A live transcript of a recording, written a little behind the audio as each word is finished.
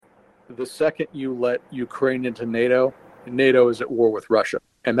the second you let Ukraine into NATO, NATO is at war with Russia,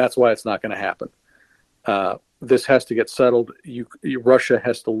 and that's why it's not going to happen. This has to get settled. Russia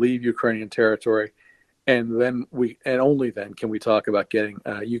has to leave Ukrainian territory, and then only then can we talk about getting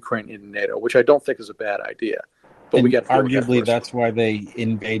Ukraine into NATO, which I don't think is a bad idea. But and we got arguably that's why they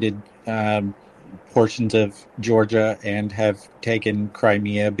invaded portions of Georgia and have taken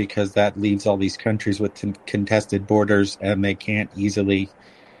Crimea, because that leaves all these countries with contested borders, and they can't easily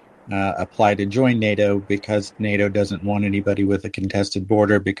apply to join NATO because NATO doesn't want anybody with a contested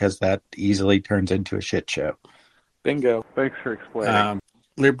border, because that easily turns into a shit show. Bingo. Thanks for explaining.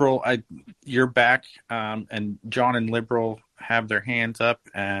 Liberal, you're back, and John and Liberal have their hands up,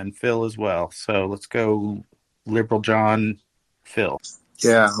 and Phil as well. So let's go Liberal John, Phil.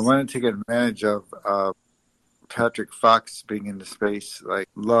 Yeah, I want to take advantage of Patrick Fox being in the space.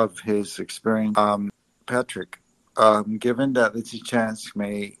 Love his experience. Patrick, given that Lysychansk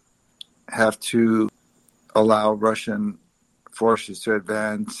may have to allow Russian forces to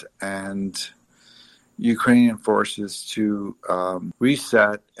advance and Ukrainian forces to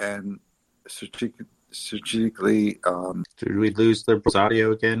reset and strategically... Did we lose Liberal's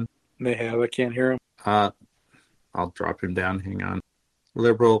audio again? May have. I can't hear him. I'll drop him down. Hang on.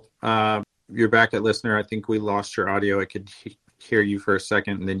 Liberal, you're back at listener. I think we lost your audio. I could hear you for a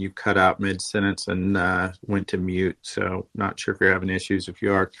second, and then you cut out mid-sentence and went to mute. So not sure if you're having issues. If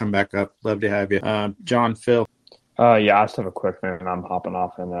you are, come back up. Love to have you. John, Phil. Yeah, I just have a quick minute, and I'm hopping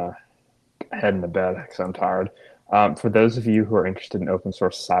off and heading to bed because I'm tired. For those of you who are interested in open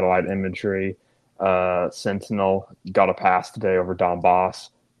source satellite imagery, Sentinel got a pass today over Donbass.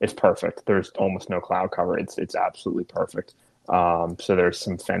 It's perfect. There's almost no cloud cover. It's absolutely perfect. So there's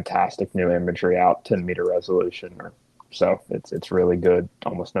some fantastic new imagery out, 10-meter resolution. So it's really good.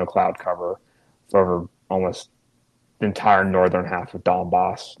 Almost no cloud cover over almost the entire northern half of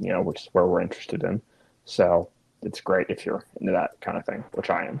Donbass, which is where we're interested in. So it's great if you're into that kind of thing, which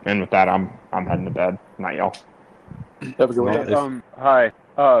I am. And with that, I'm heading to bed. Night, y'all. Have a good one. Hi.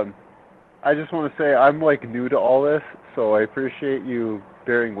 I just want to say I'm new to all this, so I appreciate you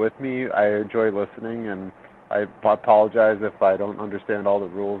bearing with me. I enjoy listening, and I apologize if I don't understand all the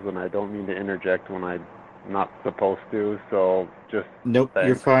rules, and I don't mean to interject when I'm not supposed to. So just nope, thanks.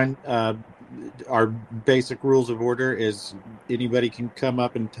 You're fine. Our basic rules of order is anybody can come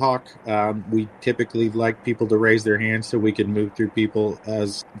up and talk. We typically like people to raise their hands so we can move through people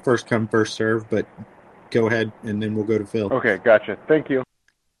as first come, first serve, but go ahead and then we'll go to Phil. Okay, gotcha. Thank you.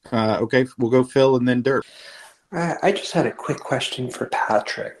 Okay, we'll go Phil and then Dirk. I just had a quick question for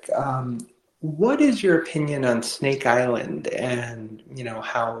Patrick. What is your opinion on Snake Island and,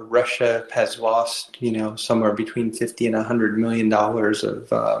 how Russia has lost, somewhere between $50 and $100 million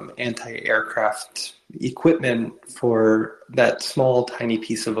of anti-aircraft equipment for that small, tiny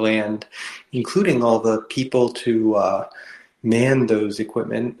piece of land, including all the people to man those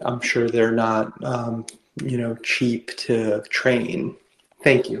equipment? I'm sure they're not, cheap to train.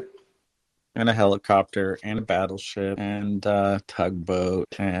 Thank you. And a helicopter, and a battleship, and a tugboat,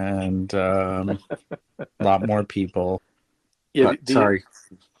 and a lot more people. Yeah, sorry.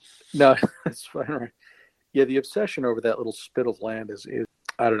 No, that's fine. Right. Yeah, the obsession over that little spit of land is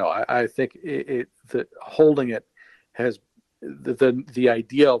I don't know. I think holding it has the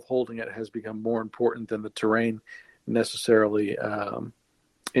idea of holding it has become more important than the terrain necessarily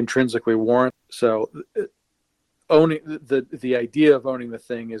intrinsically warrant. So. Owning the idea of owning the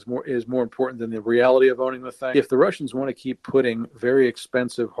thing is more important than the reality of owning the thing. If the Russians want to keep putting very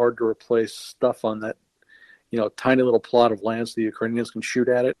expensive, hard to replace stuff on that, tiny little plot of land so the Ukrainians can shoot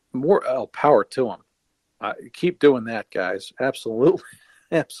at it, more power to them. Keep doing that, guys. Absolutely,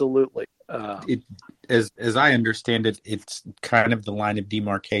 absolutely. As I understand it, it's kind of the line of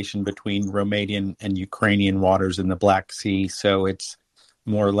demarcation between Romanian and Ukrainian waters in the Black Sea. So it's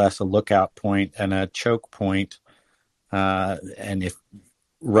more or less a lookout point and a choke point. And if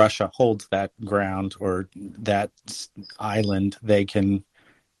Russia holds that ground or that island, they can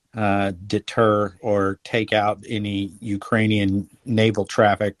deter or take out any Ukrainian naval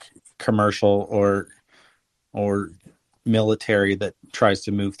traffic, commercial or military that tries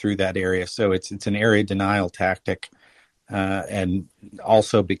to move through that area. So it's an area denial tactic. And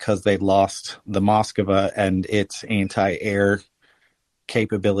also because they lost the Moskva and its anti-air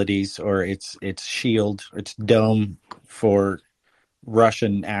capabilities, or its shield, its dome for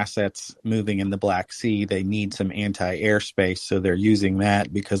Russian assets moving in the Black Sea, they need some anti-air space. So they're using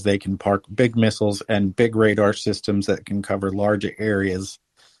that because they can park big missiles and big radar systems that can cover larger areas.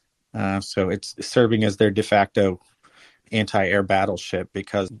 So it's serving as their de facto anti-air battleship,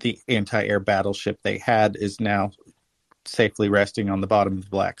 because the anti-air battleship they had is now safely resting on the bottom of the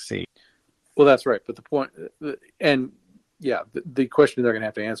Black Sea. Well, that's right. But the point, and yeah, the question they're going to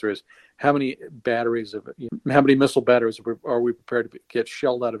have to answer is how many missile batteries are we prepared to get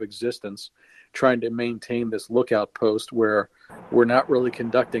shelled out of existence trying to maintain this lookout post where we're not really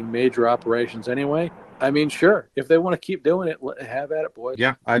conducting major operations anyway? I mean, sure, if they want to keep doing it, have at it, boys.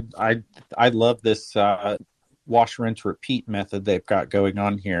 Yeah, I love this wash, rinse, repeat method they've got going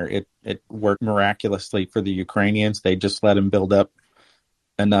on here. It worked miraculously for the Ukrainians. They just let them build up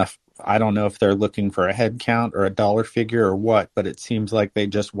enough. I don't know if they're looking for a head count or a dollar figure or what, but it seems like they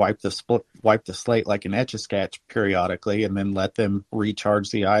just wipe the slate like an Etch-a-Sketch periodically and then let them recharge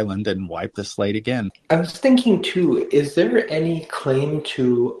the island and wipe the slate again. I was thinking too, is there any claim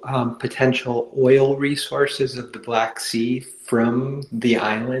to potential oil resources of the Black Sea from the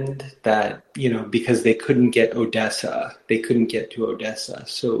island that, because they couldn't get Odessa, they couldn't get to Odessa.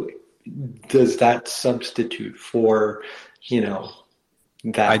 So does that substitute for,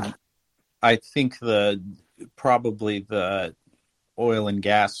 that? I think probably the oil and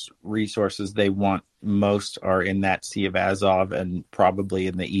gas resources they want most are in that Sea of Azov and probably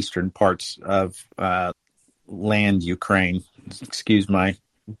in the eastern parts of land Ukraine. Excuse my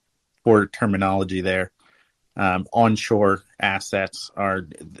poor terminology there. Onshore assets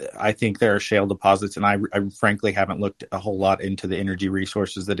I think there are shale deposits, and I frankly haven't looked a whole lot into the energy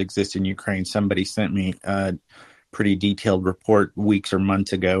resources that exist in Ukraine. Somebody sent me pretty detailed report weeks or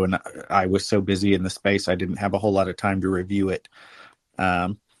months ago, and I was so busy in the space I didn't have a whole lot of time to review it.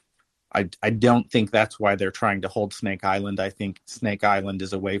 I don't think that's why they're trying to hold Snake Island. I think Snake Island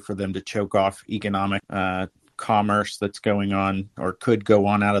is a way for them to choke off economic commerce that's going on or could go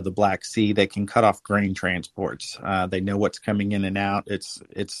on out of the Black Sea. They can cut off grain transports. They know what's coming in and out.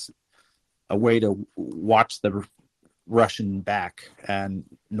 It's a way to watch the Russian back, and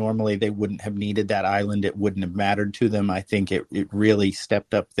normally they wouldn't have needed that island. It wouldn't have mattered to them. I think it really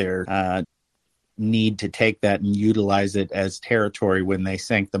stepped up their need to take that and utilize it as territory when they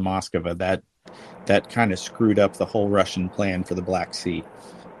sank the Moskva. That kind of screwed up the whole Russian plan for the Black Sea.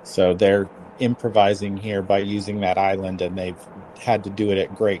 So they're improvising here by using that island, and they've had to do it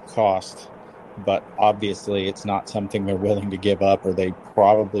at great cost. But obviously it's not something they're willing to give up, or they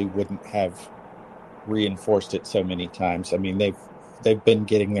probably wouldn't have reinforced it so many times. I mean, they've been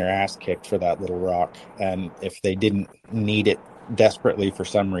getting their ass kicked for that little rock, and if they didn't need it desperately for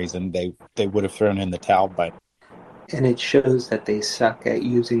some reason, they would have thrown in the towel by. And it shows that they suck at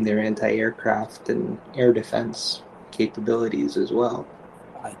using their anti-aircraft and air defense capabilities as well.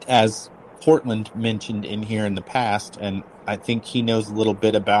 As Portland mentioned in here in the past, and I think he knows a little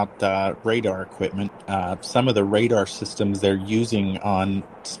bit about radar equipment. Some of the radar systems they're using on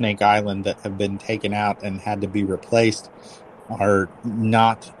Snake Island that have been taken out and had to be replaced are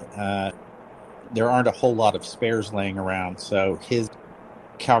not, there aren't a whole lot of spares laying around. So his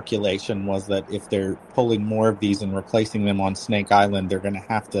calculation was that if they're pulling more of these and replacing them on Snake Island, they're going to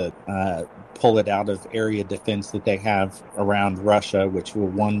have to pull it out of area defense that they have around Russia, which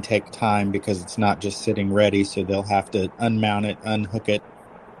will take time because it's not just sitting ready. So they'll have to unmount it, unhook it,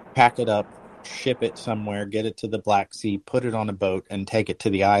 pack it up, ship it somewhere, get it to the Black Sea, put it on a boat, and take it to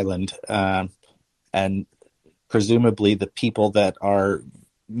the island. And presumably the people that are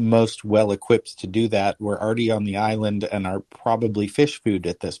most well equipped to do that were already on the island and are probably fish food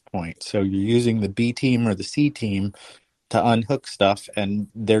at this point. So you're using the B team or the C team to unhook stuff, and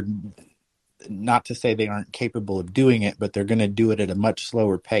they're not to say they aren't capable of doing it, but they're going to do it at a much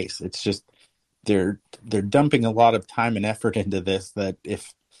slower pace. It's just they're dumping a lot of time and effort into this that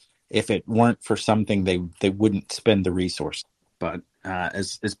if it weren't for something, they wouldn't spend the resource. But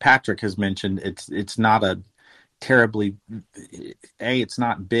as Patrick has mentioned, it's not a terribly, A, it's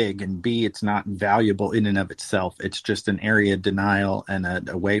not big, and B, it's not valuable in and of itself. It's just an area denial and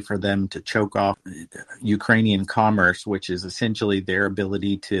a way for them to choke off Ukrainian commerce, which is essentially their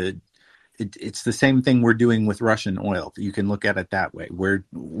ability to. It's the same thing we're doing with Russian oil. You can look at it that way.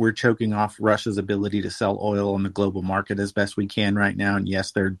 We're choking off Russia's ability to sell oil on the global market as best we can right now. And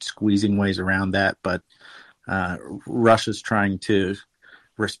yes, they're squeezing ways around that, but Russia's trying to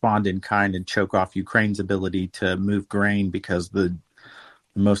respond in kind and choke off Ukraine's ability to move grain, because the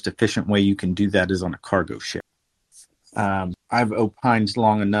most efficient way you can do that is on a cargo ship. I've opined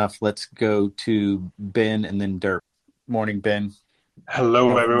long enough. Let's go to Ben and then Dirk. Morning, Ben.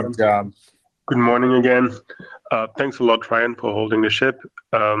 Hello, everyone. Good job. Good morning again. Thanks a lot, Ryan, for holding the ship.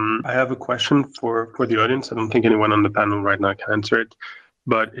 I have a question for the audience. I don't think anyone on the panel right now can answer it,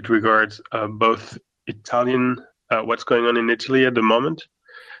 but it regards both what's going on in Italy at the moment.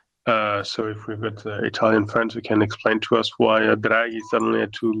 So if we've got Italian friends who can explain to us why Draghi suddenly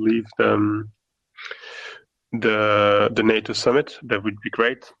had to leave the NATO summit. That would be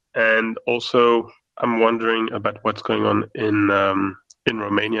great. And also, I'm wondering about what's going on in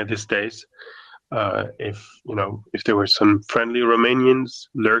Romania these days. If there were some friendly Romanians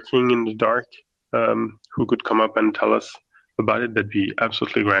lurking in the dark, who could come up and tell us about it, that'd be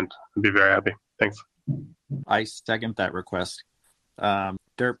absolutely grand. I'd be very happy. Thanks. I second that request.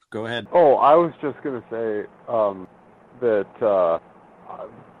 Derp, go ahead. Oh, I was just gonna say that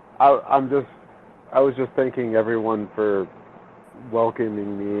I was just thanking everyone for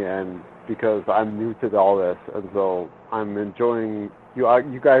welcoming me, and because I'm new to all this, and so I'm enjoying.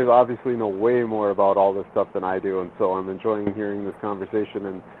 You guys obviously know way more about all this stuff than I do, and so I'm enjoying hearing this conversation.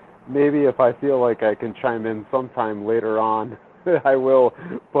 And maybe if I feel like I can chime in sometime later on, I will.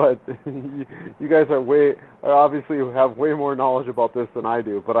 But you guys obviously have way more knowledge about this than I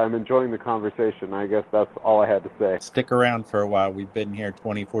do. But I'm enjoying the conversation. I guess that's all I had to say. Stick around for a while. We've been here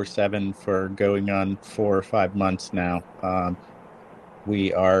 24/7 for going on 4 or 5 months now.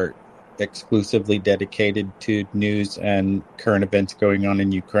 We are exclusively dedicated to news and current events going on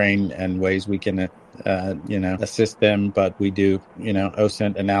in Ukraine and ways we can assist them. But we do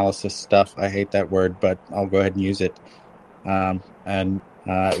OSINT analysis stuff. I hate that word, but I'll go ahead and use it. And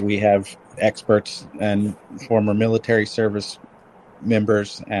we have experts and former military service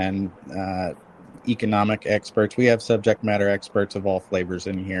members and economic experts. We have subject matter experts of all flavors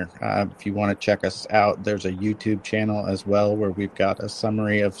in here. If you want to check us out, there's a YouTube channel as well where we've got a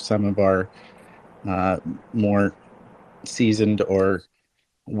summary of some of our more seasoned or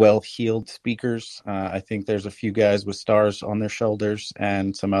well-heeled speakers. I think there's a few guys with stars on their shoulders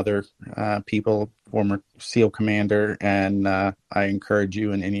and some other people, former SEAL commander, and I encourage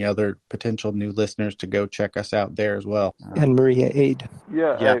you and any other potential new listeners to go check us out there as well. And Maria Aid.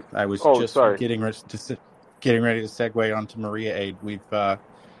 I was getting ready to segue onto Maria Aid. We've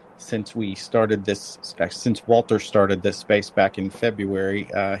since Walter started this space back in February,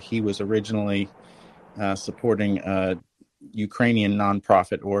 he was originally supporting a Ukrainian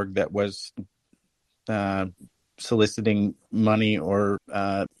nonprofit org that was soliciting money or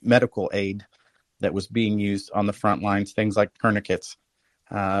medical aid that was being used on the front lines, things like tourniquets.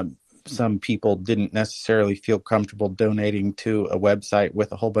 Some people didn't necessarily feel comfortable donating to a website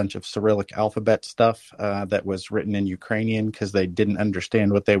with a whole bunch of Cyrillic alphabet stuff that was written in Ukrainian because they didn't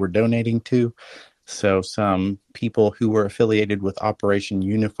understand what they were donating to. So some people who were affiliated with Operation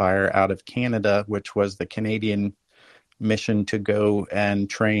Unifier out of Canada, which was the Canadian mission to go and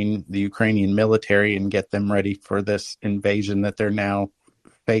train the Ukrainian military and get them ready for this invasion that they're now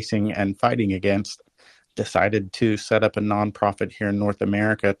facing and fighting against, decided to set up a nonprofit here in North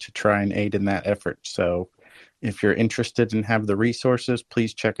America to try and aid in that effort. So if you're interested and have the resources,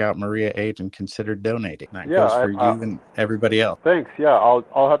 please check out Maria Aid and consider donating. That goes for you and everybody else. Thanks. Yeah,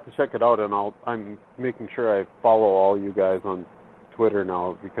 I'll have to check it out, and I'm making sure I follow all you guys on Twitter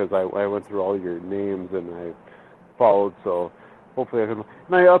now because I went through all your names and I followed, so hopefully I can.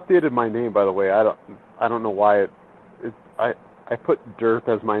 And I updated my name, by the way. I don't know why I put Derp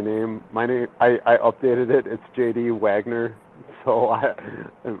as my name. My name I updated it. It's JD Wagner. So I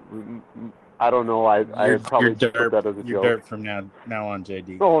don't know. I probably put that as a you're joke. Derp from now on,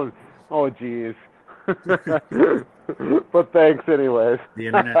 JD. Oh, geez. But thanks anyways. The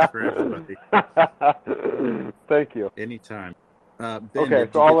internet's for everybody. Thank you. Anytime. Ben, okay,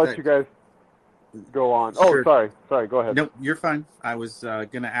 so I'll let you guys go on. Sure. Oh, sorry. Go ahead. No, you're fine. I was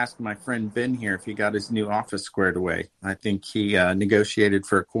going to ask my friend Ben here if he got his new office squared away. I think he negotiated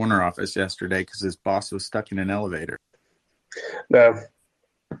for a corner office yesterday because his boss was stuck in an elevator. No,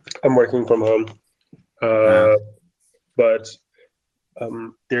 I'm working from home. But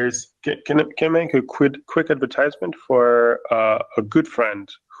can I make a quick advertisement for a good friend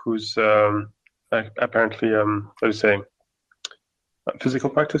who's apparently physical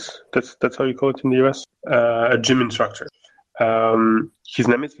practice. That's how you call it in the US. A gym instructor. His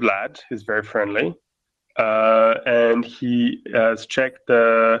name is Vlad. He's very friendly, and he has checked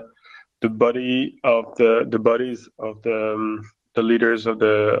the bodies of the leaders of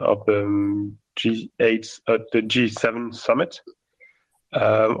the G8 the G7 summit.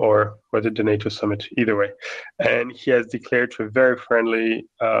 Or was it the NATO summit? Either way, and he has declared to a very friendly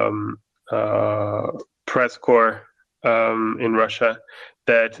press corps in Russia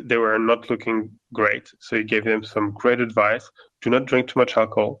that they were not looking great. So he gave them some great advice: do not drink too much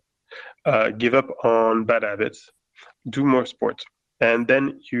alcohol, give up on bad habits, do more sports, and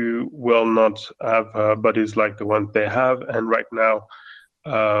then you will not have bodies like the ones they have. And right now,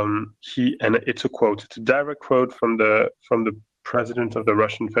 and it's a quote. It's a direct quote from the president of the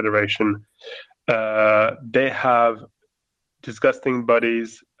Russian Federation. They have disgusting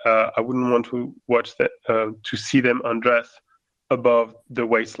bodies I wouldn't want to watch that to see them undress above the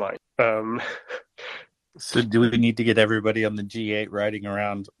waistline. So do we need to get everybody on the G8 riding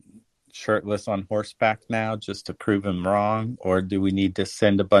around shirtless on horseback now just to prove them wrong? Or do we need to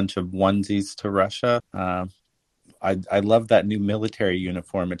send a bunch of onesies to Russia? I love that new military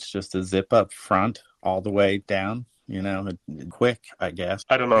uniform. It's just a zip up front all the way down, quick, I guess.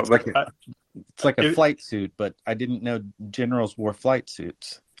 I don't know. It's like a flight suit, but I didn't know generals wore flight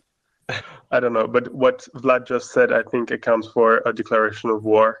suits. I don't know. But what Vlad just said, I think, accounts for a declaration of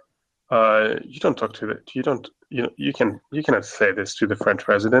war. You don't talk to you cannot say this to the French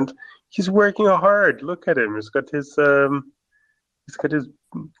president. He's working hard. Look at him. He's got his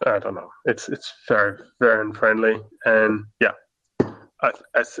I don't know. It's very, very unfriendly. And yeah,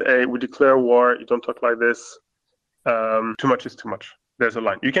 I say we declare war. You don't talk like this. Too much is too much. There's a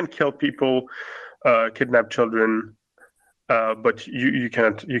line. You can kill people, kidnap children, but you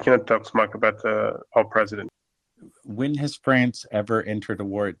cannot talk smack about our president. When has France ever entered a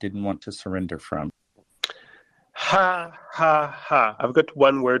war it didn't want to surrender from? Ha, ha, ha. I've got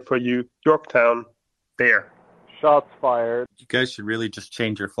one word for you. Yorktown. There. Shots fired. You guys should really just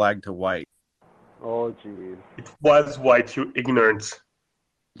change your flag to white. Oh, geez. It was white, you ignorance.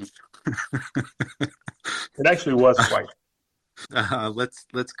 It actually was white.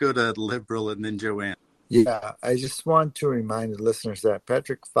 Let's go to Liberal and then Joanne. Yeah, I just want to remind the listeners that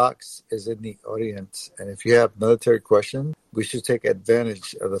Patrick Fox is in the audience. And if you have military questions, we should take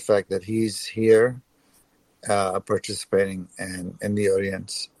advantage of the fact that he's here participating and in the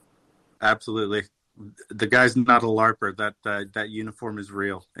audience. Absolutely. The guy's not a LARPer. That uniform is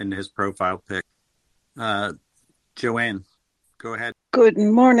real in his profile pic. Joanne, go ahead. Good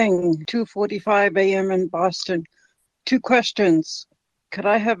morning, 2:45 a.m. in Boston. 2 questions. Could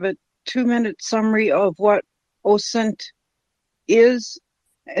I have a 2-minute summary of what OSINT is?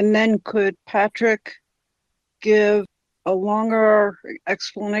 And then could Patrick give a longer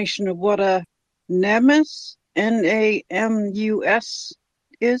explanation of what a NAMUS, NAMUS,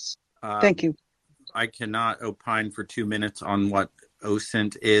 is? Thank you. I cannot opine for 2 minutes on what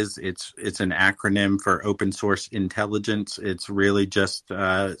OSINT is. It's an acronym for Open Source Intelligence. It's really just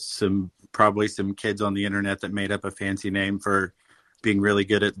probably some kids on the internet that made up a fancy name for being really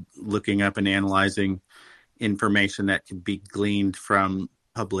good at looking up and analyzing information that can be gleaned from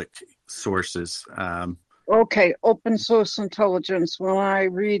public sources. Okay, open source intelligence when I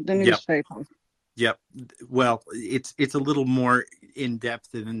read the newspaper. Yep. Well, it's a little more in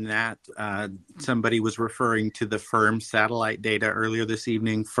depth than that. Somebody was referring to the FIRMS satellite data earlier this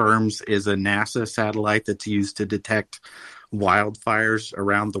evening. FIRMS is a NASA satellite that's used to detect wildfires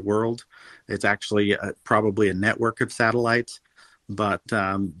around the world. It's actually probably a network of satellites, but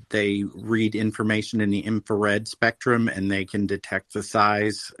they read information in the infrared spectrum, and they can detect the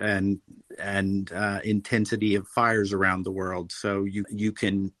size and intensity of fires around the world. So you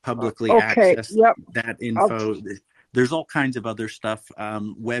can publicly access that info. There's all kinds of other stuff,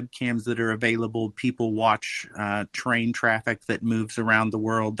 webcams that are available. People watch train traffic that moves around the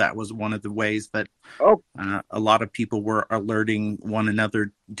world. That was one of the ways that a lot of people were alerting one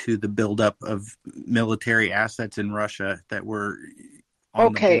another to the buildup of military assets in Russia that were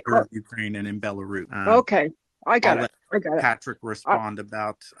on the border of Ukraine and in Belarus. I got it. Patrick respond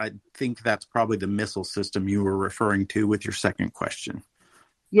about, I think that's probably the missile system you were referring to with your second question.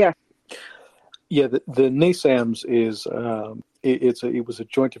 Yeah. Yeah, the NASAMS is it was a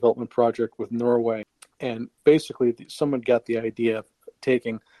joint development project with Norway, and basically someone got the idea of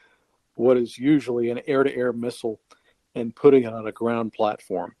taking what is usually an air-to-air missile and putting it on a ground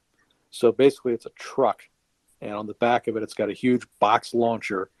platform. So basically, it's a truck, and on the back of it, it's got a huge box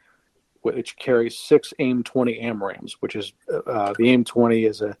launcher, which carries 6 AIM-20 AMRAAMs, which is the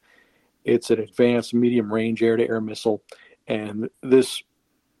AIM-20 it's an advanced medium-range air-to-air missile, and this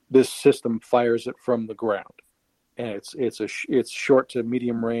system fires it from the ground, and it's short to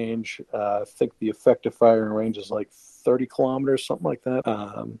medium range. I think the effective firing range is like 30 kilometers, something like that.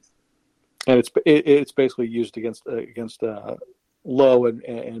 And it's basically used against low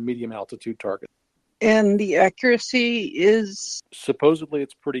and medium altitude targets. And the accuracy is supposedly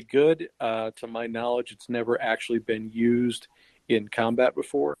it's pretty good. To my knowledge, it's never actually been used in combat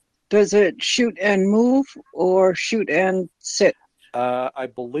before. Does it shoot and move or shoot and sit? I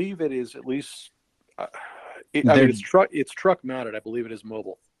believe it is at least. It's truck mounted. I believe it is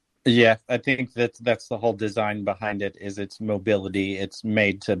mobile. Yeah, I think that's the whole design behind it. Is its mobility. It's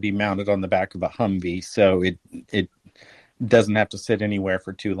made to be mounted on the back of a Humvee, so it doesn't have to sit anywhere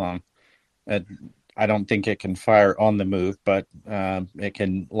for too long. I don't think it can fire on the move, but it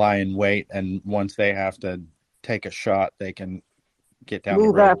can lie in wait, and once they have to take a shot, they can get down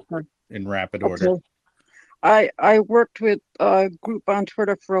Move the road after. in rapid order. Okay. I worked with a group on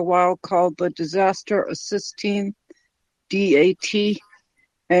Twitter for a while called the Disaster Assist Team, DAT,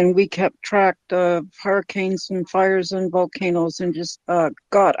 and we kept track of hurricanes and fires and volcanoes and just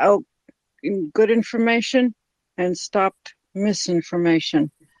got out good information and stopped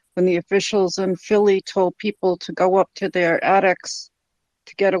misinformation. When the officials in Philly told people to go up to their attics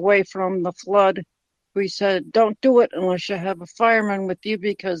to get away from the flood, we said, don't do it unless you have a fireman with you,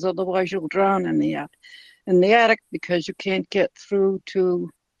 because otherwise you'll drown in the attic because you can't get through to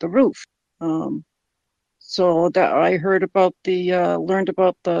the roof. So that I heard about learned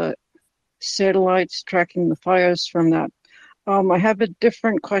about the satellites tracking the fires from that. I have a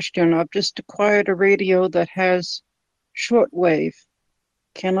different question. I've just acquired a radio that has shortwave.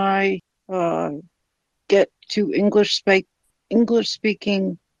 Can I get to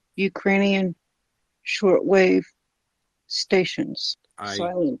English-speaking Ukrainian shortwave stations?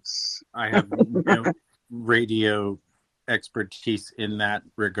 Silence. I have no radio expertise in that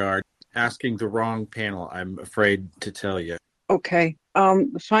regard. Asking the wrong panel, I'm afraid to tell you. Okay.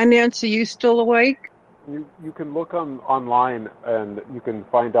 Finance, are you still awake? You can look online and you can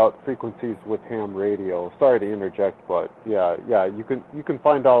find out frequencies with ham radio. Sorry to interject, but yeah, you can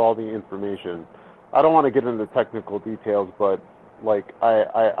find out all the information. I don't want to get into technical details, but like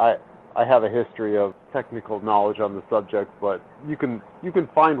I have a history of technical knowledge on the subject, but you can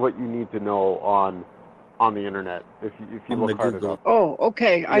find what you need to know on the internet if you look hard enough. Oh,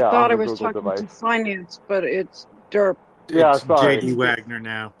 okay. I thought I was talking to finance, but it's derp. Yeah, it's sorry. JD Wagner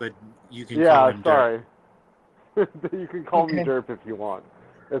now, but you can call him sorry. Derp. You can call me Derp if you want.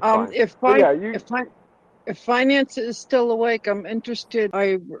 It's fine. If finance is still awake, I'm interested.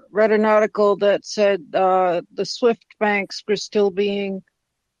 I read an article that said the SWIFT banks were still being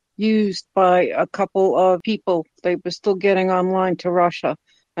used by a couple of people. They were still getting online to Russia,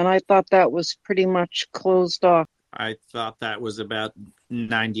 and I thought that was pretty much closed off. I thought that was about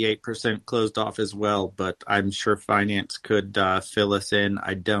 98% closed off as well, but I'm sure finance could fill us in.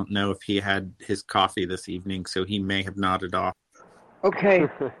 I don't know if he had his coffee this evening, so he may have nodded off. Okay.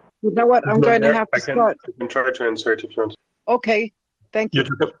 You know what? I'm going to have to start. I can try to answer it if you want. Okay. Thank you.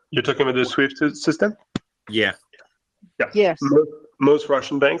 You're talking about the SWIFT system? Yeah. Yes. Most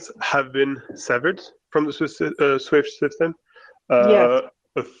Russian banks have been severed from the SWIFT system. Yes.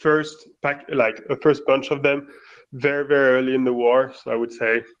 A first bunch of them very, very early in the war. So I would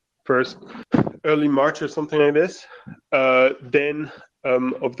say early March or something like this. Then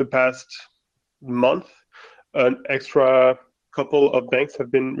of the past month, an extra couple of banks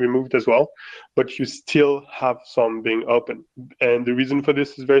have been removed as well, but you still have some being open. And the reason for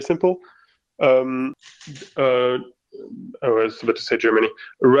this is very simple. I was about to say Germany.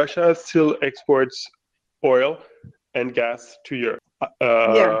 Russia still exports oil and gas to Europe.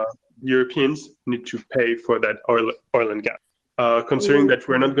 Europeans need to pay for that oil and gas. Considering that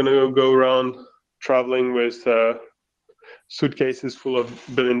we're not going to go around traveling with suitcases full of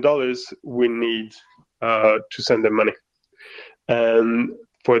 $1 billion, we need to send them money. And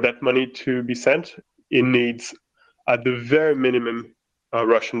for that money to be sent, it needs, at the very minimum,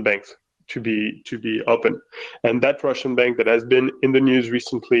 Russian banks to be open. And that Russian bank that has been in the news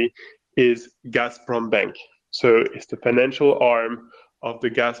recently is Gazprom Bank. So it's the financial arm of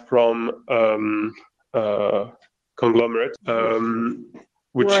the Gazprom conglomerate,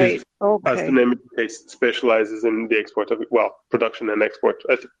 which is, as the name indicates, specializes in the export of, production and export,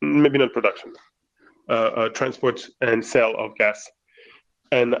 maybe not production, transport and sale of gas.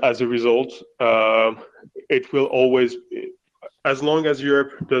 And as a result, it will always, as long as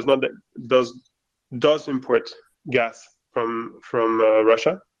Europe does import gas from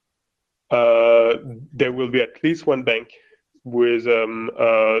Russia, there will be at least one bank with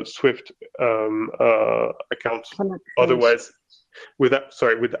SWIFT accounts. Otherwise, with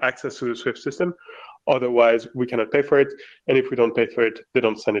access to the SWIFT system. Otherwise, we cannot pay for it. And if we don't pay for it, they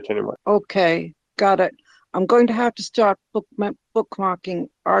don't send it anymore. Okay, got it. I'm going to have to start bookmarking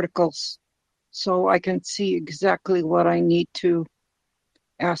articles so I can see exactly what I need to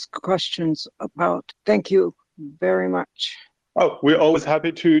ask questions about. Thank you very much. Oh, we're always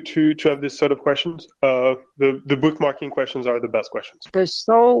happy to have this sort of questions. The bookmarking questions are the best questions. There's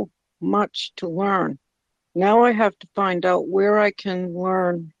so much to learn. Now I have to find out where I can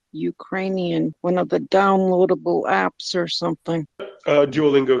learn Ukrainian, one of the downloadable apps or something.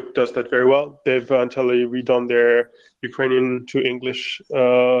 Duolingo does that very well. They've entirely redone their Ukrainian to English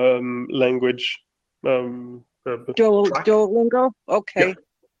language. Duolingo? Okay. Yeah.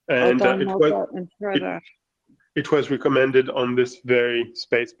 And I'll download that and try that. It was recommended on this very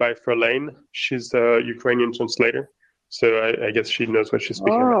space by Frelaine. She's a Ukrainian translator. So I guess she knows what she's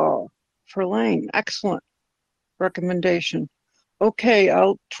speaking about. Oh, Verlaine, excellent recommendation. Okay,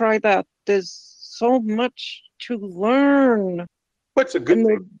 I'll try that. There's so much to learn. But it's a good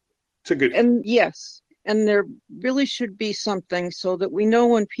thing. It's a good thing. And yes, and there really should be something so that we know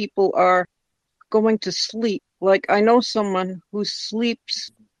when people are going to sleep. Like I know someone who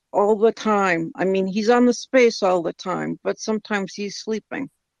sleeps all the time. I mean, he's on the space all the time, but sometimes he's sleeping.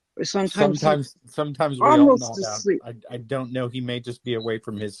 Or sometimes we all almost know asleep. I don't know. He may just be away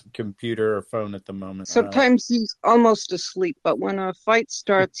from his computer or phone at the moment. Sometimes he's almost asleep, but when a fight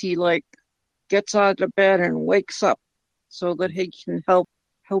starts, he like gets out of bed and wakes up so that he can help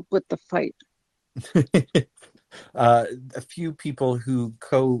with the fight. A few people who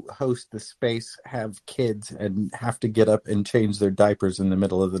co-host the space have kids and have to get up and change their diapers in the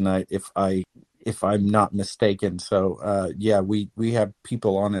middle of the night, if I'm not mistaken. So yeah, we have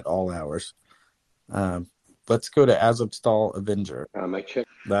people on at all hours. Let's go to Azovstal Avenger. Mic check.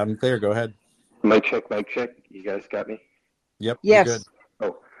 Loud and clear. Go ahead. Mic check. You guys got me? Yep. Yes.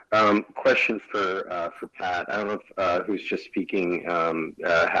 Good. Question for Pat. I don't know if who's just speaking.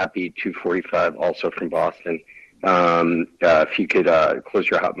 Happy 245, also from Boston. If you could close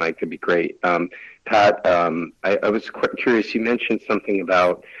your hot mic, that'd be great. Pat, I was quite curious. You mentioned something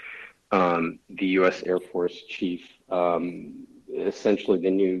about the U.S. Air Force chief, essentially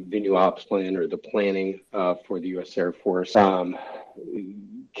the new ops plan or the planning for the U.S. Air Force.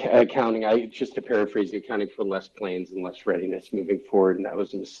 Accounting, just to paraphrase, accounting for less planes and less readiness moving forward, and that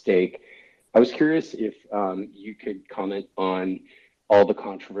was a mistake. I was curious if you could comment on all the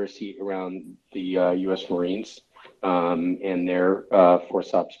controversy around the U.S. Marines and their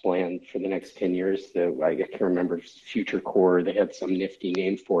Force Ops plan for the next 10 years. I can't remember, Future Core, they had some nifty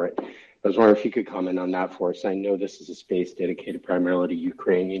name for it. I was wondering if you could comment on that for us. I know this is a space dedicated primarily to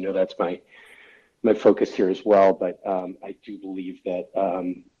Ukraine. You know, that's my focus here as well, but I do believe that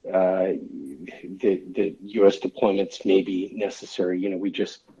the U.S. deployments may be necessary. You know, we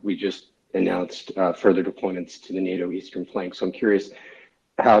just announced further deployments to the NATO eastern flank. So I'm curious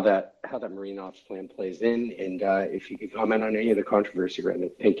how that Marine Ops plan plays in, and if you could comment on any of the controversy around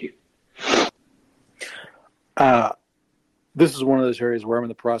it. Thank you. This is one of those areas where I'm in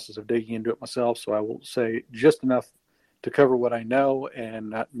the process of digging into it myself, so I will say just enough to cover what I know and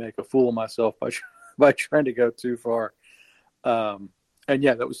not make a fool of myself by trying to go too far. And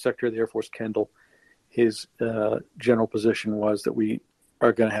yeah, that was Secretary of the Air Force Kendall. His general position was that we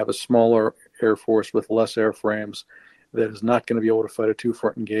are going to have a smaller Air Force with less airframes that is not going to be able to fight a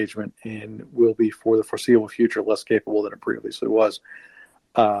two-front engagement and will be, for the foreseeable future, less capable than it previously was.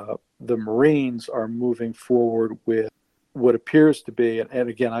 The Marines are moving forward with what appears to be, and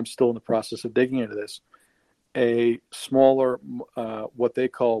again, I'm still in the process of digging into this, a smaller, what they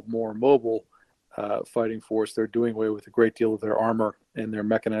call more mobile fighting force. They're doing away with a great deal of their armor and their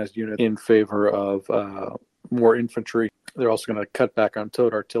mechanized unit in favor of more infantry. They're also going to cut back on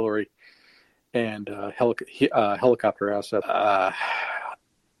towed artillery and helicopter assets.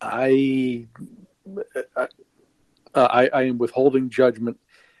 I am withholding judgment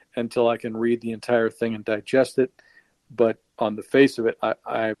until I can read the entire thing and digest it. But on the face of it,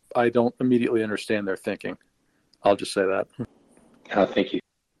 I don't immediately understand their thinking. I'll just say that. Thank you.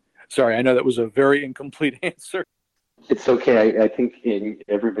 Sorry, I know that was a very incomplete answer. It's okay. I think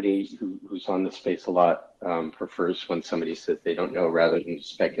everybody who's on the space a lot prefers when somebody says they don't know rather than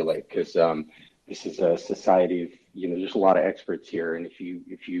speculate, because this is a society of, there's a lot of experts here, and if you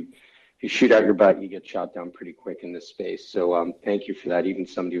shoot out your butt, you get shot down pretty quick in this space. So thank you for that. Even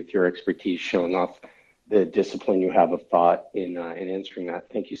somebody with your expertise showing off the discipline you have of thought in answering that.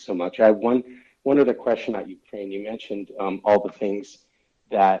 Thank you so much. I have one other question about Ukraine. You mentioned all the things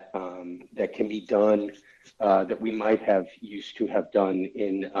that can be done that we might have used to have done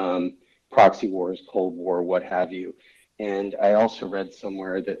in proxy wars, Cold War, what have you. And I also read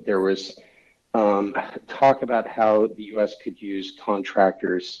somewhere that there was talk about how the U.S. could use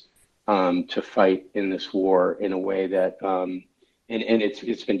contractors to fight in this war in a way that, and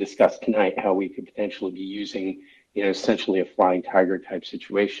it's been discussed tonight, how we could potentially be using, essentially a flying tiger type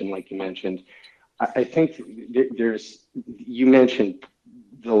situation, like you mentioned. I think you mentioned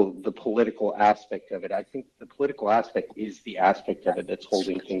the political aspect of it. I think the political aspect is the aspect of it that's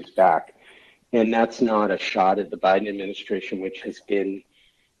holding things back. And that's not a shot at the Biden administration, which has been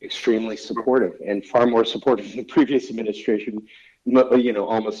extremely supportive and far more supportive than the previous administration,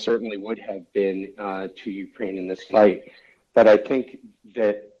 almost certainly would have been to Ukraine in this fight. But I think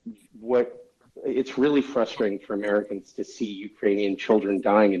that it's really frustrating for Americans to see Ukrainian children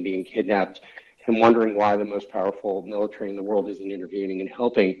dying and being kidnapped and wondering why the most powerful military in the world isn't intervening and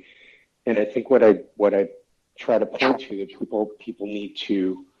helping. And I think what I try to point to, that people need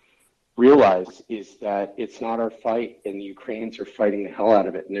to realize, is that it's not our fight, and the Ukrainians are fighting the hell out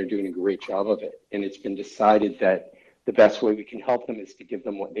of it, and they're doing a great job of it. And it's been decided that the best way we can help them is to give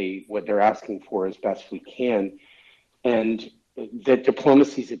them what they're asking for as best we can. And that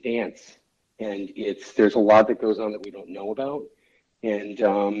diplomacy is a dance, and there's a lot that goes on that we don't know about, and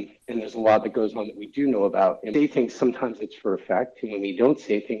there's a lot that goes on that we do know about. And we say things, sometimes it's for effect, and when we don't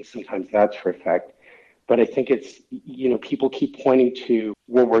say things, sometimes that's for effect. But I think it's, people keep pointing to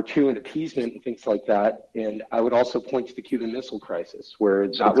World War II and appeasement and things like that. And I would also point to the Cuban Missile Crisis, where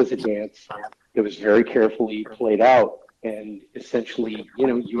that was a dance that was very carefully played out. And essentially,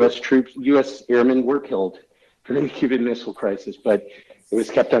 U.S. airmen were killed during the Cuban Missile Crisis, but it was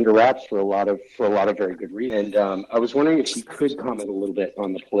kept under wraps for a lot of very good reasons. And I was wondering if you could comment a little bit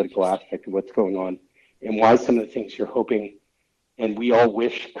on the political aspect of what's going on, and why some of the things you're hoping and we all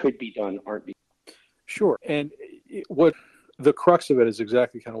wish could be done aren't being. Sure. And what the crux of it is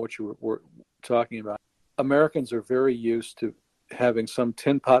exactly kind of what you were talking about. Americans are very used to having some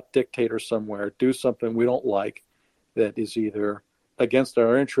tin pot dictator somewhere do something we don't like that is either against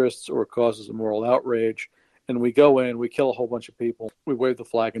our interests or causes a moral outrage. And we go in, we kill a whole bunch of people, we wave the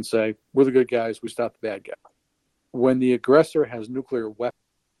flag and say, we're the good guys, we stop the bad guy. When the aggressor has nuclear weapons,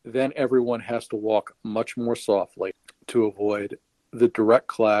 then everyone has to walk much more softly to avoid the direct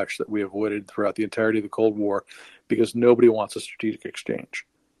clash that we avoided throughout the entirety of the Cold War, because nobody wants a strategic exchange.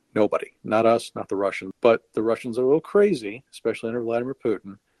 Nobody. Not us, not the Russians. But the Russians are a little crazy, especially under Vladimir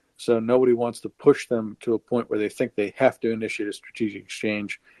Putin. So nobody wants to push them to a point where they think they have to initiate a strategic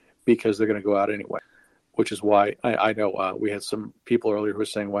exchange because they're going to go out anyway, which is why I know we had some people earlier who were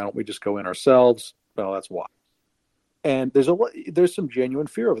saying, why don't we just go in ourselves? Well, that's why. And there's some genuine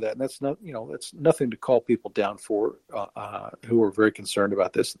fear of that, and that's that's nothing to call people down for who are very concerned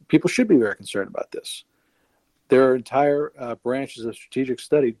about this. People should be very concerned about this. There are entire branches of strategic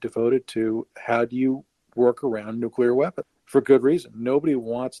study devoted to how do you work around nuclear weapons for good reason. Nobody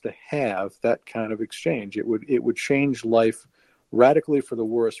wants to have that kind of exchange. It would change life radically for the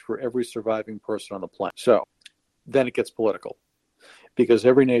worse for every surviving person on the planet. So then it gets political, because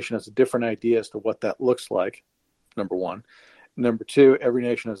every nation has a different idea as to what that looks like. Number one. Number two, every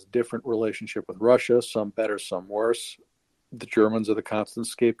nation has a different relationship with Russia, some better, some worse. The Germans are the constant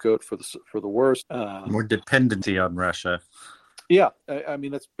scapegoat for the worst. More dependency on Russia. Yeah, I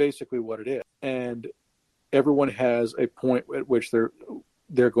mean, that's basically what it is. And everyone has a point at which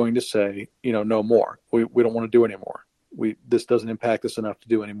they're going to say, no more. We don't want to do anymore. This doesn't impact us enough to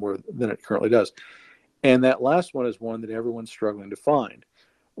do any more than it currently does. And that last one is one that everyone's struggling to find.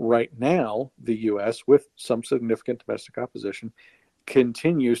 Right now, the U.S., with some significant domestic opposition,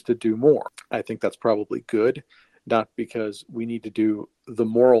 continues to do more. I think that's probably good, not because we need to do the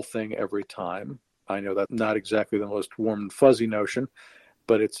moral thing every time. I know that's not exactly the most warm and fuzzy notion,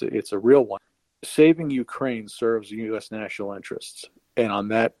 but it's a real one. Saving Ukraine serves U.S. national interests, and on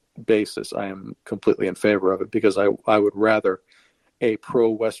that basis, I am completely in favor of it, because I would rather a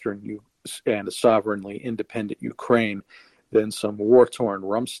pro-Western and a sovereignly independent Ukraine than some war-torn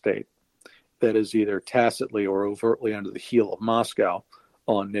rump state that is either tacitly or overtly under the heel of Moscow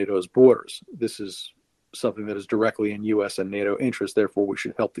on NATO's borders. This is something that is directly in U.S. and NATO interest. Therefore, we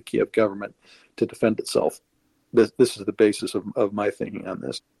should help the Kiev government to defend itself. This is the basis of my thinking on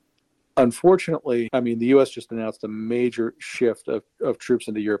this. Unfortunately, I mean, the U.S. just announced a major shift of troops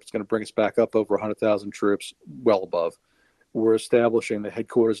into Europe. It's going to bring us back up over 100,000 troops, well above. We're establishing the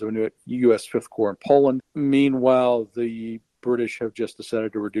headquarters of a new U.S. Fifth Corps in Poland. Meanwhile, the British have just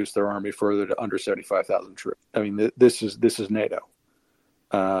decided to reduce their army further to under 75,000 troops. I mean, this is NATO.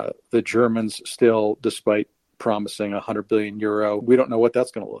 The Germans still, despite promising €100 billion, we don't know what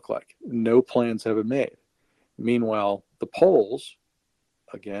that's going to look like. No plans have been made. Meanwhile, the Poles,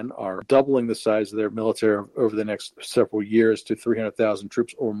 again, are doubling the size of their military over the next several years to 300,000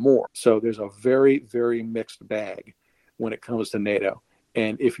 troops or more. So there's a very, very mixed bag when it comes to NATO.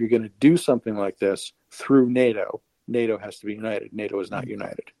 And if you're going to do something like this through NATO, NATO has to be united. NATO is not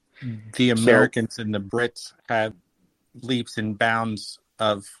united. The Americans and the Brits have leaps and bounds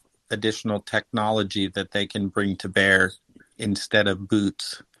of additional technology that they can bring to bear instead of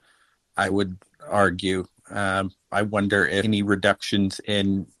boots, I would argue. I wonder if any reductions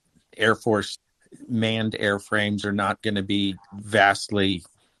in Air Force manned airframes are not going to be vastly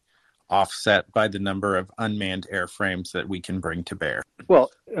offset by the number of unmanned airframes that we can bring to bear. Well,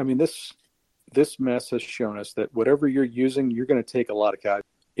 I mean, this mess has shown us that whatever you're using, you're going to take a lot of casualties.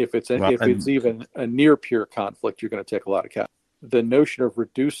 If it's even a near pure conflict, you're going to take a lot of casualties. The notion of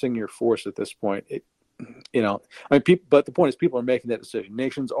reducing your but the point is people are making that decision.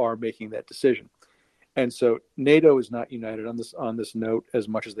 Nations are making that decision. And so NATO is not united on this note as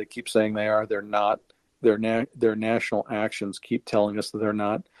much as they keep saying they are. They're not. Their national actions keep telling us that they're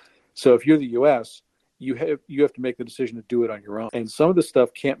not. So if you're the U.S., you have to make the decision to do it on your own. And some of this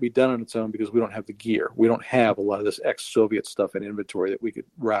stuff can't be done on its own because we don't have the gear. We don't have a lot of this ex-Soviet stuff in inventory that we could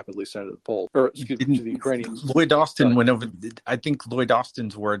rapidly send to the Poles, or excuse me, to the Ukrainians. Lloyd Austin went over. I think Lloyd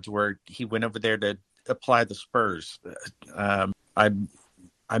Austin's words were he went over there to apply the spurs.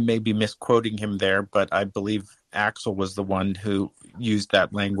 I may be misquoting him there, but I believe Axel was the one who used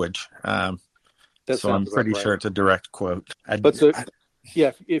that language. So I'm pretty sure it's a direct quote.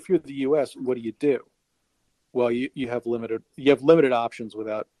 If you're the U.S., what do? Well, you have limited options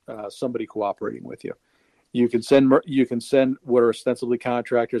without somebody cooperating with you. You can send what are ostensibly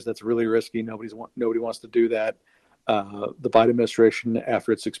contractors. That's really risky. Nobody wants to do that. The Biden administration,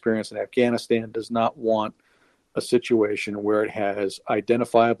 after its experience in Afghanistan, does not want a situation where it has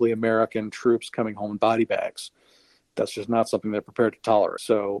identifiably American troops coming home in body bags. That's just not something they're prepared to tolerate.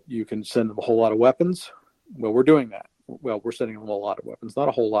 So you can send them a whole lot of weapons. Well, we're doing that. Well, we're sending them a lot of weapons. Not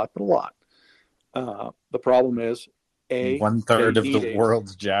a whole lot, but a lot. The problem is, 1/3 of the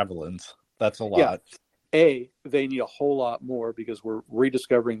world's javelins. That's a lot. Yeah. They need a whole lot more because we're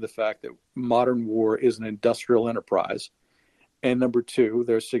rediscovering the fact that modern war is an industrial enterprise. And number two,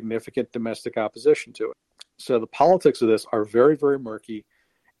 there's significant domestic opposition to it. So the politics of this are very, very murky,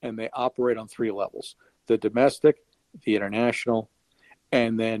 and they operate on three levels: the domestic, the international,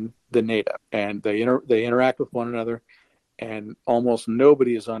 and then the NATO. And they interact with one another, and almost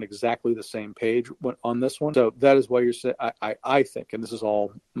nobody is on exactly the same page on this one. So that is why you're saying, I think, and this is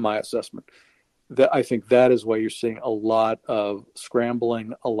all my assessment, that I think that is why you're seeing a lot of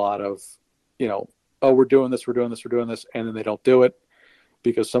scrambling, a lot of, we're doing this, and then they don't do it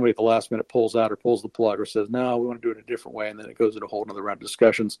because somebody at the last minute pulls out or pulls the plug or says, no, we want to do it a different way, and then it goes into a whole other round of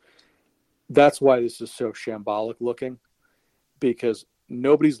discussions. That's why this is so shambolic looking, because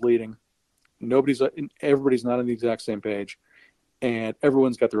nobody's leading. Everybody's not on the exact same page, and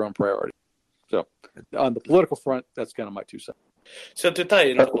everyone's got their own priority. So on the political front, that's kind of my 2 cents. So to tie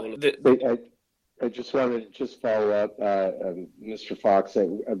in, I just wanted to follow up, Mr. Fox.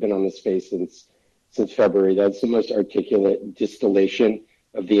 I've been on this space since February. That's the most articulate distillation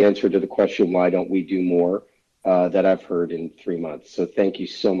of the answer to the question, why don't we do more, that I've heard in 3 months. So thank you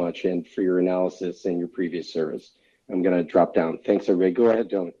so much, and for your analysis and your previous service. I'm going to drop down. Thanks, everybody. Go ahead,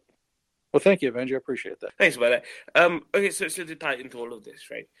 Dylan. Well, thank you, Avenger. I appreciate that. Thanks about that. Okay, so to tie into all of this,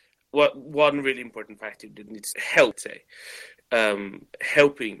 right? One really important factor that needs help,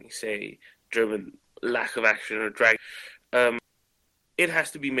 helping, German lack of action or drag. It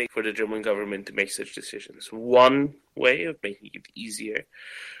has to be made for the German government to make such decisions. One way of making it easier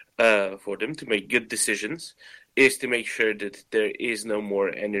for them to make good decisions is to make sure that there is no more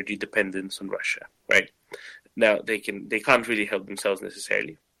energy dependence on Russia, right? Now, they can't really help themselves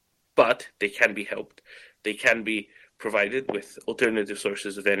necessarily, but they can be helped. They can be provided with alternative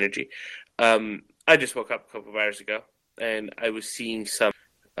sources of energy. I just woke up a couple of hours ago, and I was seeing some,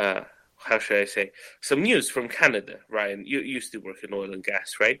 some news from Canada. Ryan, you used to work in oil and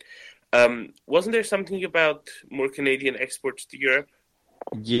gas, right? Wasn't there something about more Canadian exports to Europe?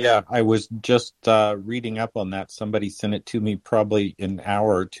 Yeah, I was just reading up on that. Somebody sent it to me probably an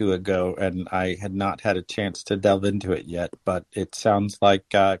hour or two ago, and I had not had a chance to delve into it yet. But it sounds like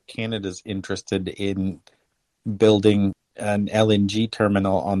Canada's interested in building an LNG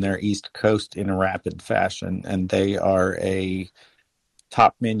terminal on their east coast in a rapid fashion, and they are a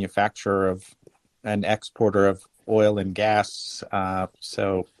top manufacturer of an exporter of oil and gas.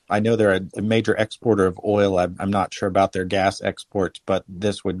 So I know they're a major exporter of oil. I'm not sure about their gas exports, but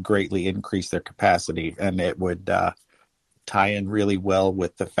this would greatly increase their capacity, and it would tie in really well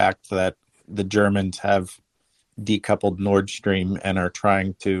with the fact that the Germans have decoupled Nord Stream and are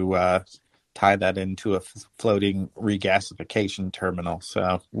trying to tie that into a floating regasification terminal.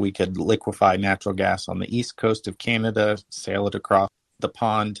 So we could liquefy natural gas on the east coast of Canada, sail it across the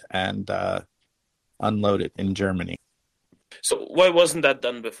pond, and unload it in Germany. So why wasn't that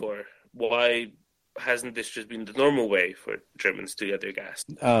done before? Why hasn't this just been the normal way for Germans to get their gas?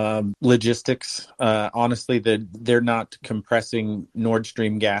 Logistics. Honestly, they're not compressing Nord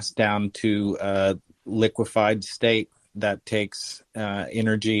Stream gas down to a liquefied state. That takes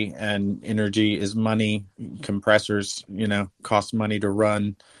energy, and energy is money. Compressors, cost money to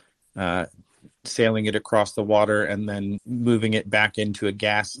run. Sailing it across the water and then moving it back into a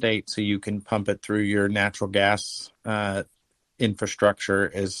gas state so you can pump it through your natural gas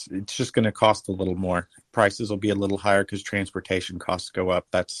infrastructure it's just going to cost a little more. Prices will be a little higher because transportation costs go up.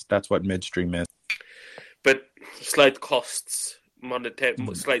 That's what midstream is. But slight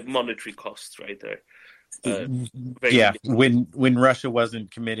monetary costs right there. Yeah, when Russia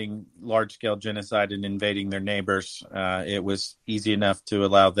wasn't committing large-scale genocide and invading their neighbors, it was easy enough to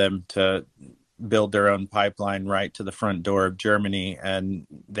allow them to build their own pipeline right to the front door of Germany, and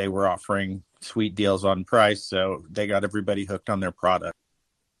they were offering sweet deals on price, so they got everybody hooked on their product.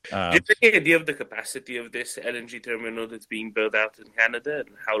 Do you have any idea of the capacity of this LNG terminal that's being built out in Canada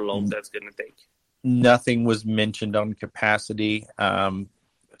and how long that's going to take? Nothing was mentioned on capacity,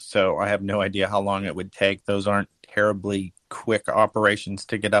 so I have no idea how long it would take. Those aren't terribly quick operations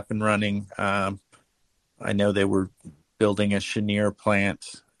to get up and running. I know they were building a Cheniere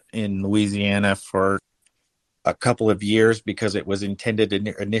plant in Louisiana for a couple of years because it was intended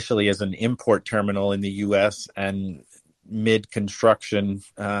initially as an import terminal in the U.S., and mid-construction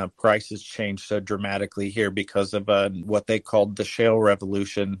prices changed so dramatically here because of what they called the shale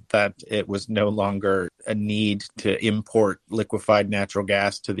revolution that it was no longer a need to import liquefied natural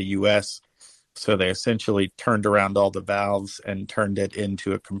gas to the U.S. So they essentially turned around all the valves and turned it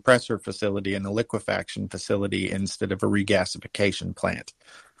into a compressor facility and a liquefaction facility instead of a regasification plant.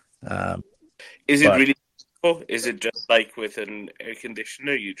 Is it really simple? Is it just like with an air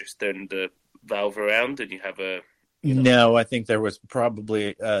conditioner? You just turn the valve around and you have a... No, I think there was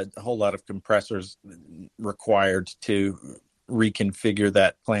probably a whole lot of compressors required to reconfigure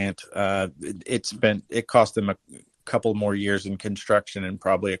that plant. It cost them a couple more years in construction and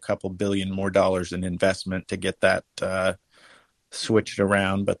probably a couple billion more dollars in investment to get that switched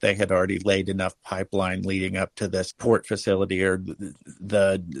around, but they had already laid enough pipeline leading up to this port facility or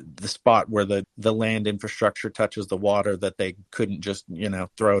the spot where the land infrastructure touches the water that they couldn't just,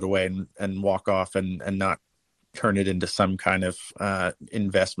 throw it away and walk off and not turn it into some kind of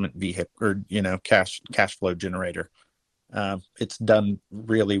investment vehicle or, cash flow generator. It's done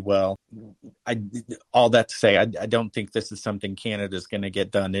really well. All that to say, I don't think this is something Canada's going to get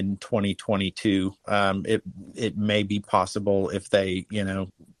done in 2022. It may be possible if they,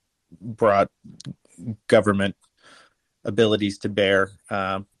 brought government abilities to bear,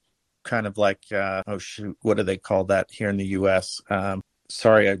 kind of like, what do they call that here in the U.S.?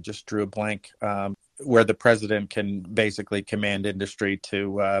 Sorry, I just drew a blank. Where the president can basically command industry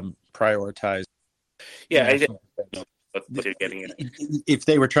to prioritize. Yeah, I did. What you're getting at. If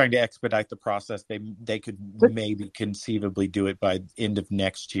they were trying to expedite the process, they could maybe conceivably do it by end of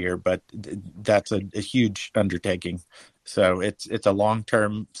next year, but that's a huge undertaking. So it's a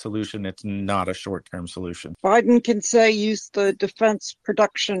long-term solution. It's not a short-term solution. Biden can say use the Defense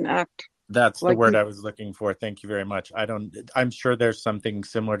Production Act. That's the word I was looking for. Thank you very much. I'm sure there's something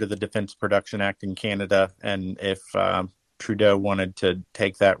similar to the Defense Production Act in Canada, and if Trudeau wanted to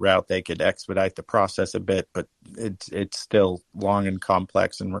take that route, they could expedite the process a bit, but it's still long and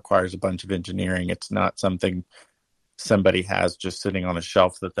complex and requires a bunch of engineering. It's not something somebody has just sitting on a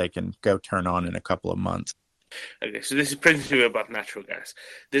shelf that they can go turn on in a couple of months. Okay, so this is principally about natural gas.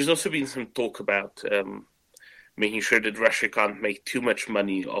 There's also been some talk about making sure that Russia can't make too much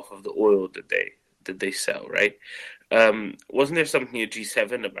money off of the oil that they sell, right? Wasn't there something at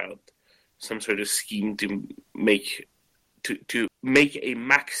G7 about some sort of scheme to make a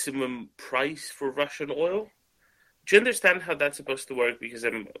maximum price for Russian oil? Do you understand how that's supposed to work? Because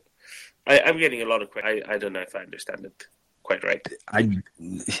I'm getting a lot of questions. I don't know if I understand it quite right.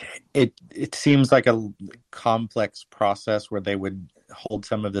 It seems like a complex process where they would hold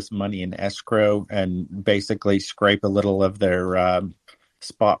some of this money in escrow and basically scrape a little of their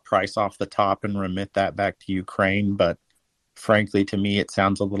spot price off the top and remit that back to Ukraine. But frankly, to me, it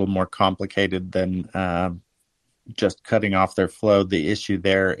sounds a little more complicated than just cutting off their flow. The issue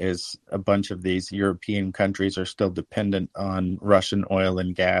there is a bunch of these European countries are still dependent on Russian oil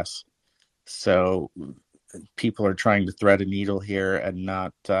and gas. So people are trying to thread a needle here and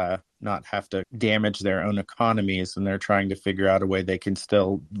not have to damage their own economies, and they're trying to figure out a way they can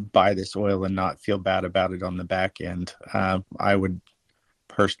still buy this oil and not feel bad about it on the back end. I would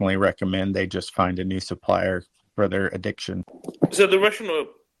personally recommend they just find a new supplier for their addiction. So the Russian oil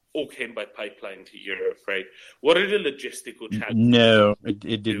all came by pipeline to Europe, right? What are the logistical challenges? No,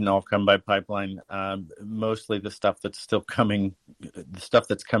 it didn't all come by pipeline. Mostly the stuff that's coming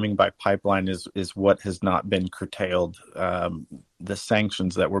by pipeline is what has not been curtailed. The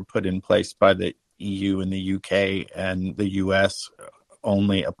sanctions that were put in place by the EU and the UK and the US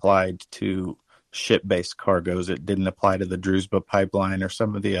only applied to ship-based cargoes. It didn't apply to the Druzhba pipeline or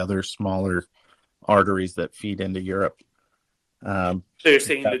some of the other smaller arteries that feed into Europe. So you're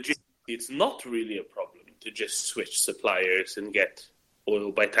saying logistically it's not really a problem to just switch suppliers and get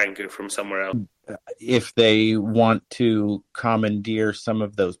oil by tanker from somewhere else? if they want to commandeer some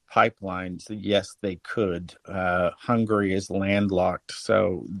of those pipelines, yes, they could. Hungary is landlocked,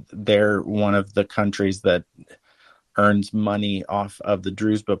 so they're one of the countries that earns money off of the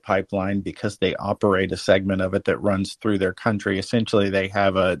Druzhba pipeline because they operate a segment of it that runs through their country. Essentially, they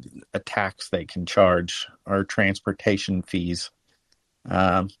have a tax they can charge or transportation fees,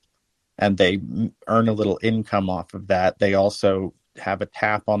 and they earn a little income off of that. They also have a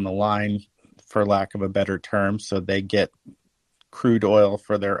tap on the line, for lack of a better term, so they get crude oil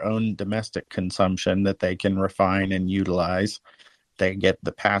for their own domestic consumption that they can refine and utilize. They get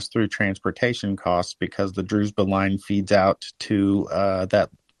the pass-through transportation costs because the Druzhba line feeds out to that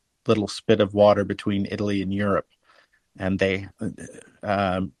little spit of water between Italy and Europe. And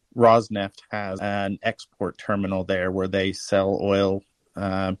Rosneft has an export terminal there where they sell oil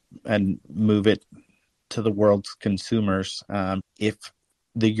and move it to the world's consumers. If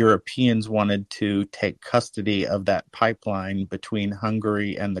the Europeans wanted to take custody of that pipeline between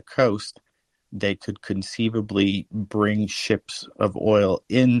Hungary and the coast, they could conceivably bring ships of oil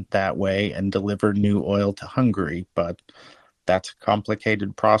in that way and deliver new oil to Hungary. But that's a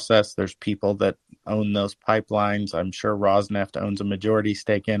complicated process. There's people that own those pipelines. I'm sure Rosneft owns a majority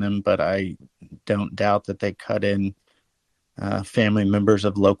stake in them, but I don't doubt that they cut in family members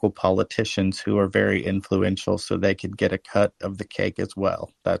of local politicians who are very influential so they could get a cut of the cake as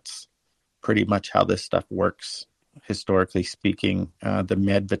well. That's pretty much how this stuff works. Historically speaking, the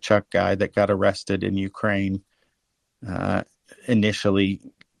Medvedchuk guy that got arrested in Ukraine initially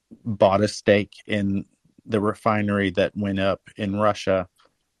bought a stake in the refinery that went up in Russia.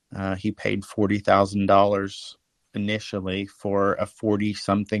 He paid $40,000 initially for a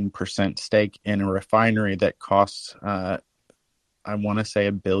 40-something% stake in a refinery that costs, I want to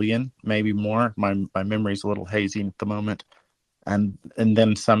say $1 billion, maybe more. My memory's a little hazy at the moment. And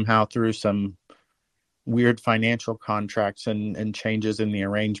then somehow through some weird financial contracts and changes in the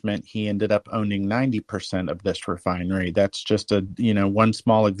arrangement, he ended up owning 90% of this refinery. That's just one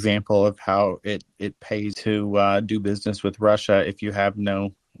small example of how it pays to do business with Russia if you have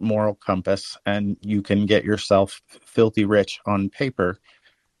no moral compass, and you can get yourself filthy rich on paper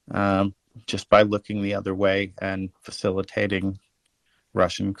just by looking the other way and facilitating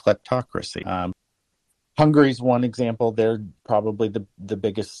Russian kleptocracy. Hungary's one example. They're probably the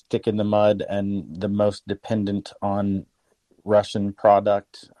biggest stick in the mud and the most dependent on Russian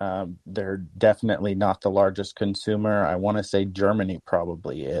product. They're definitely not the largest consumer. I want to say Germany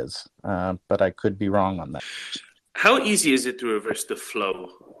probably is, but I could be wrong on that. How easy is it to reverse the flow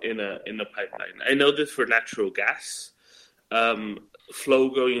in a pipeline? I know that for natural gas, flow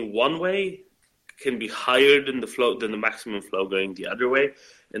going one way can be higher than the maximum flow going the other way,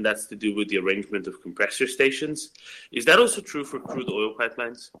 and that's to do with the arrangement of compressor stations. Is that also true for crude oil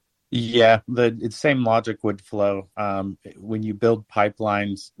pipelines? Yeah, the same logic would flow. When you build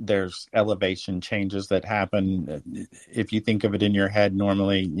pipelines, there's elevation changes that happen. If you think of it in your head,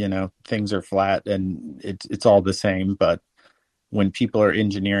 normally, things are flat and it's all the same. But when people are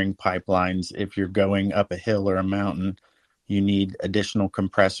engineering pipelines, if you're going up a hill or a mountain, you need additional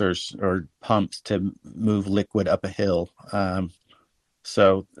compressors or pumps to move liquid up a hill.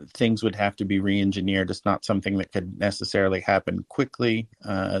 So things would have to be re-engineered. It's not something that could necessarily happen quickly.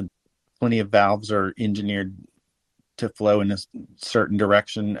 Plenty of valves are engineered to flow in a certain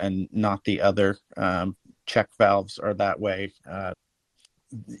direction and not the other. Check valves are that way.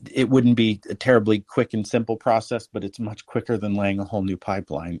 It wouldn't be a terribly quick and simple process, but it's much quicker than laying a whole new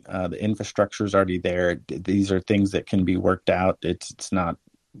pipeline. The infrastructure is already there. These are things that can be worked out. It's not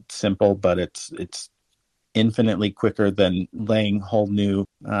simple, but it's infinitely quicker than laying whole new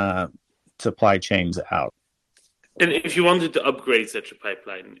supply chains out. And if you wanted to upgrade such a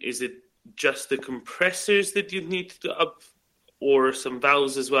pipeline, is it just the compressors that you need to up, or some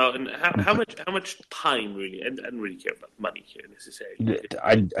valves as well? And how much time really? And I don't really care about money here necessarily.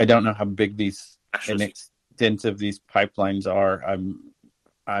 I don't know how big these and extensive these pipelines are.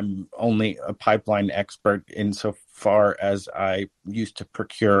 I'm only a pipeline expert insofar as I used to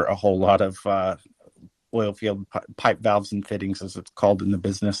procure a whole lot of oil field pipe valves and fittings, as it's called in the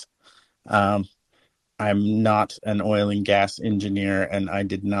business. I'm not an oil and gas engineer, and I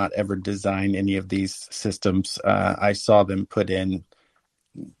did not ever design any of these systems. I saw them put in.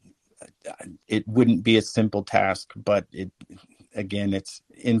 It wouldn't be a simple task, but it's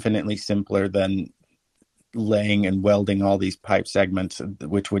infinitely simpler than laying and welding all these pipe segments,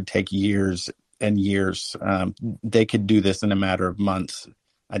 which would take years and years. They could do this in a matter of months.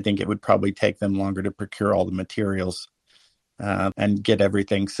 I think it would probably take them longer to procure all the materials and get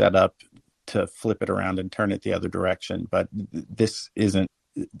everything set up to flip it around and turn it the other direction. But this isn't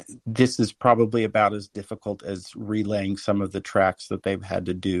this is probably about as difficult as relaying some of the tracks that they've had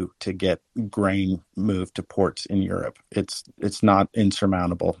to do to get grain moved to ports in Europe. It's not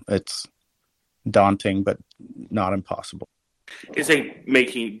insurmountable. It's daunting, but not impossible. It's like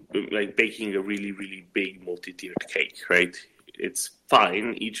baking a really, really big multi-tiered cake, right? It's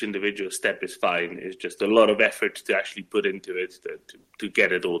fine. Each individual step is fine. It's just a lot of effort to actually put into it to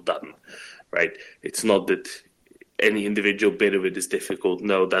get it all done, right? It's not that any individual bit of it is difficult.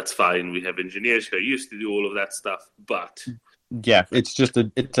 No, that's fine. We have engineers who are used to do all of that stuff, but yeah, it's just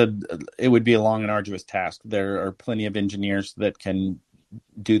it would be a long and arduous task. There are plenty of engineers that can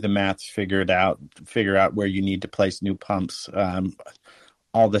do the math, figure out where you need to place new pumps.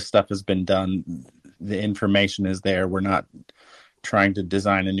 All this stuff has been done. The information is there. We're not trying to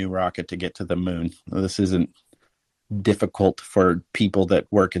design a new rocket to get to the moon. This isn't difficult for people that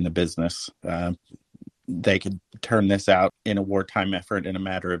work in the business. They could turn this out in a wartime effort in a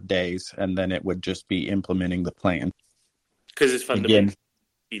matter of days, and then it would just be implementing the plan. Because it's fundamentally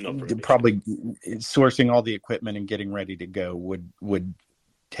probably sourcing all the equipment and getting ready to go would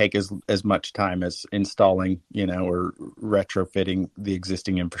take as much time as installing, or retrofitting the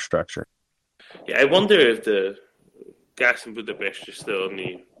existing infrastructure. Yeah, I wonder if the gas in Budapest is still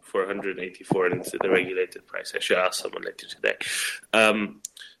only 484 and it's the regulated price. I should ask someone later today.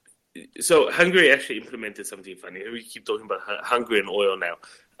 So Hungary actually implemented something funny. We keep talking about Hungary and oil now,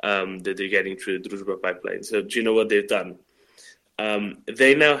 that they're getting through the Druzhba pipeline. So do you know what they've done?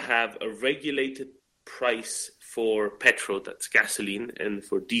 They now have a regulated price for petrol, that's gasoline, and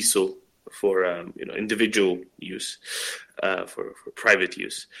for diesel, for individual use, for private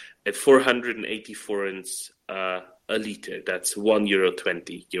use, at 480 forints a liter. That's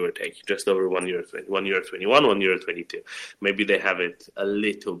 €1.20, give or take, just over €1.20, €1.21, €1.22. Maybe they have it a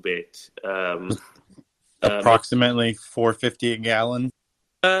little bit. Approximately $4.50 a gallon.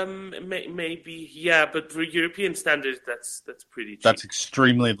 Maybe, yeah, but for European standards, that's pretty cheap. That's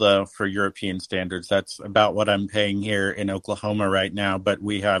extremely low for European standards. That's about what I'm paying here in Oklahoma right now, but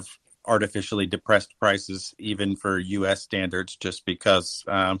we have artificially depressed prices even for U.S. standards just because,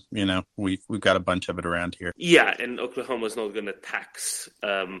 we've got a bunch of it around here. Yeah, and Oklahoma's not going to tax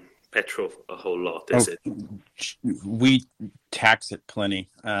petrol a whole lot, is it? We tax it plenty.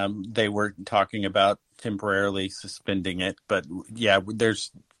 They were talking about temporarily suspending it, but yeah, there's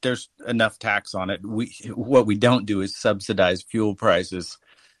enough tax on it. What we don't do is subsidize fuel prices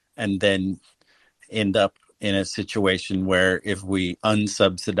and then end up in a situation where if we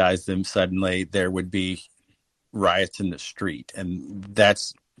unsubsidize them suddenly, there would be riots in the street. And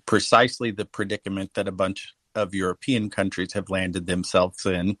that's precisely the predicament that a bunch of European countries have landed themselves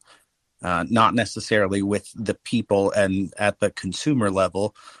in, not necessarily with the people and at the consumer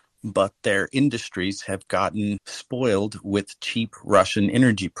level, but their industries have gotten spoiled with cheap Russian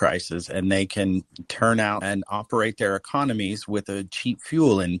energy prices, and they can turn out and operate their economies with a cheap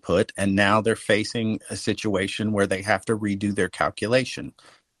fuel input, and now they're facing a situation where they have to redo their calculation.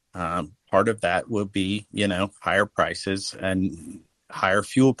 Part of that will be, higher prices, and higher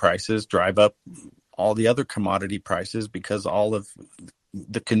fuel prices drive up all the other commodity prices because all of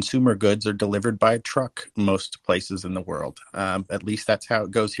the consumer goods are delivered by truck most places in the world. At least that's how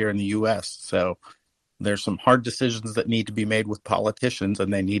it goes here in the U.S. So there's some hard decisions that need to be made with politicians,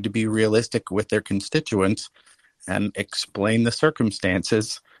 and they need to be realistic with their constituents and explain the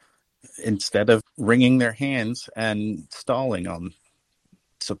circumstances instead of wringing their hands and stalling on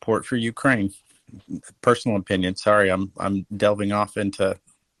support for Ukraine. Personal opinion. Sorry, I'm delving off into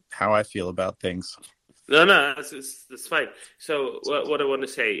how I feel about things. No, that's fine. So what I want to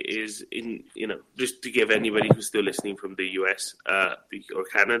say is, just to give anybody who's still listening from the US or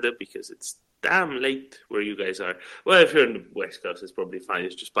Canada, because it's damn late where you guys are. Well, if you're on the West Coast, it's probably fine.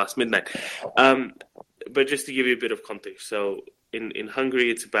 It's just past midnight. But just to give you a bit of context, so in Hungary,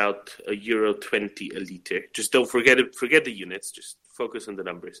 it's about €1.20 a liter. Just don't forget the units. Just focus on the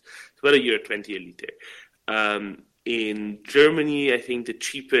numbers. It's about €1.20 a liter. In Germany, I think the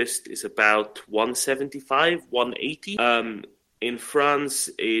cheapest is about 175, 180. In France,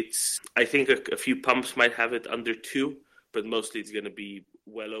 I think a few pumps might have it under 2, but mostly it's going to be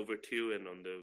well over 2, and on the